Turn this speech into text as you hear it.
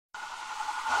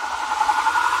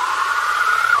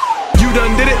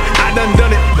done did it, I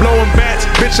done it. Blowing bats,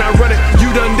 bitch, I run it. You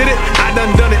done did it, I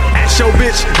done it. Ask your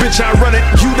bitch, bitch, I run it.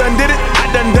 You done did it, I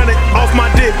done it. Off my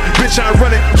dick, bitch, I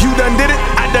run it. You done did it,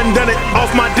 I done it.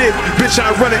 Off my dick, bitch,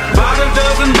 I run it. About a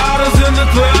dozen bottles in the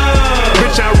club,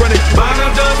 bitch, I run it. About a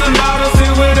dozen bottles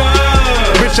here with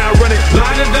us, bitch, I run it.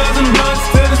 Light a dozen blunts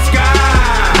to the sky,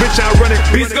 bitch, I run it.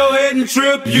 Bitch, go ahead and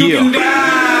trip, you can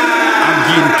die. I'm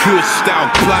getting cushed out,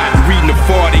 plotting, reading the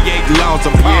 48 laws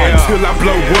of power. Till I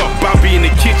blow up, I'll be in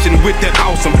the kitchen with that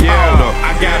awesome powder.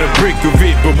 I got a brick of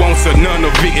it, but won't sell none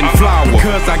of it in flour.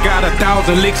 Because I got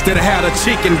 1,000 licks that had a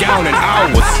chicken gone in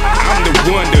hours. I'm the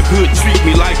one the hood treat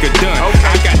me like a dun.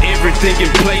 I got everything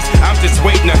in place, I'm just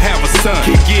waiting to have a son.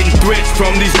 Keep getting threats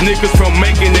from these niggas from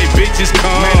making they bitches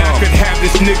come. Man, I could have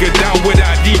this nigga down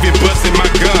without even busting my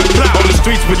gun. On the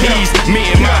streets with ease, me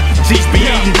and my G's be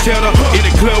eating cheddar. In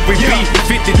the club we be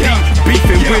 50 deep,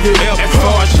 beefing with whoever. As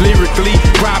far as lyrically,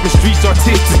 robbing streets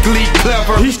artistically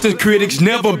clever. Eastern critics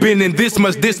never been in this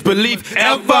much disbelief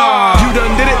ever. You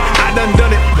done did it, I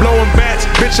done it. Blowing bats,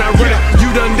 bitch, I run it.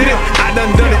 You done did it, I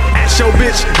done it. Ask your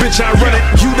bitch, bitch, I run it.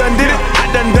 You done did it,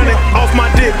 I done it. Off my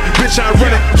dick, bitch, I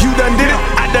run it. You done did it,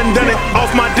 I done it.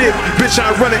 Off my dick, bitch,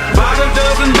 I run it. About a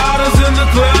dozen bottles in the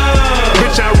club,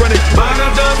 bitch, I run it. About a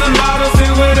dozen bottles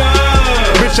here with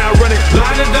us, bitch, I run it.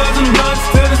 Light a dozen blunts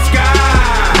to the sky,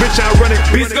 bitch, I run it.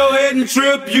 Bitch, go ahead and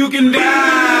trip, you can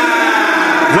die.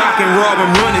 Rockin',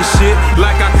 robbin', running shit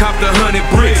like I copped 100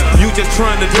 bricks. You just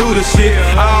trying to do the shit,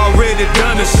 I already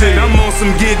done the shit. I'm on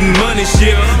some getting money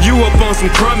shit, you up on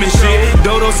some crummin' shit.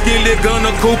 Dodo, Skillet,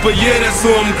 Gunner, Cooper, yeah, that's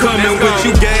who I'm coming with.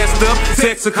 You gassed up,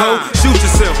 Texaco, shoot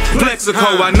yourself,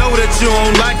 Plexico. I know that you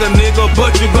don't like a nigga,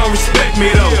 but you gon' respect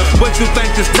me though. What you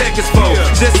think this tech is for?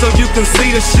 Just so you can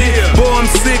see the shit. Boy, I'm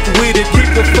sick with it, keep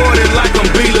it 40 like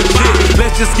I'm be legit.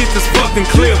 Let's just get this fucking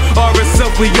clear,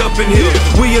 RSF, we up in here.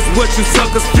 We is what you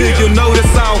suckers feel, you know this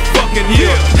all fucking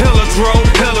year. Hella draw,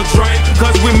 hella drink,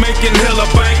 cause we making hella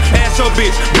bank. Ask your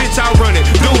bitch, bitch, I run it,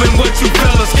 doing what you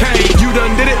fellas can't. You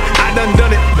done did it, I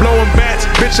done it. Blowing bats,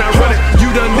 bitch, I run it. You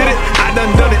done did it, I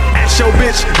done it. Ask your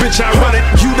bitch, bitch, I run it.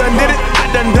 You done did it, I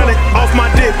done it. Off my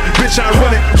dick, bitch, I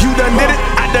run it. You done did it,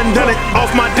 I done it.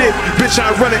 Off my dick, bitch, I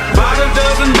run it. About a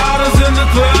dozen bottles in the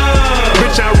club,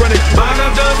 bitch, I run it. About a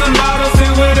dozen bottles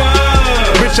here with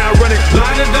us, bitch, I run it.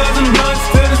 Light a dozen blunts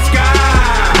to the sky,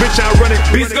 bitch, I run it.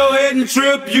 Bitch, go ahead and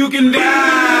trip, you can die.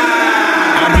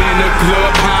 I'm in the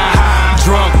club high,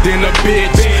 drunk than a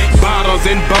bitch. Bottles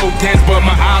and both hands, but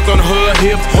my eyes on her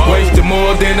hips. Wasting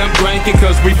more than I'm drinking,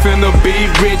 cause we finna be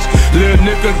rich. Little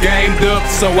nigga gamed up,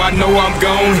 so I know I'm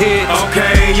gon' hit.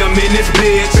 Okay, I'm in this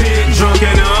bitch, drunk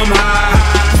and I'm high,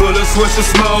 full of swish of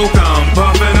smoke, I'm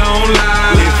puffing on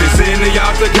live. If it's any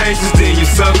altercations, then you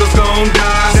suckers gon'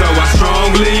 die. So I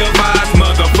strongly advise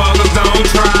motherfuckers don't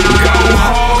try. Go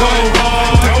hard, go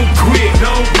hard, don't quit,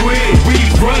 don't quit. We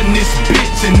run this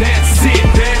bitch and that's it,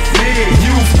 that's it.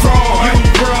 You fraud, you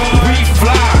fraud. we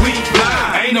fly, we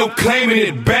fly. Ain't no claiming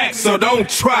it back, so don't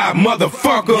try,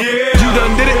 motherfucker. Yeah. You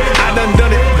done did it, I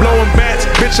done it. Blowing bats,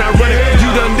 bitch, I run it. You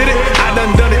done did it, I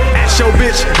done it. Ask your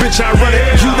bitch, bitch, I run it.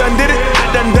 You done did it, I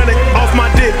done it. Off my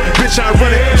dick, bitch, I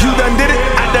run it. You done did it,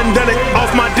 I done it.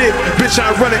 Off my dick, bitch,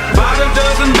 I run it. About a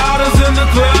dozen bottles in the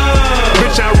club,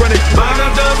 bitch, I run it. About a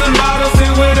dozen bottles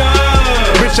here with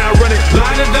us, bitch, I run it.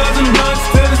 Light a dozen blunts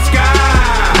to the sky,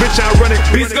 bitch, I run it.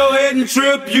 Bitch, go ahead and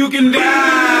trip, you can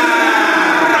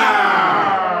die.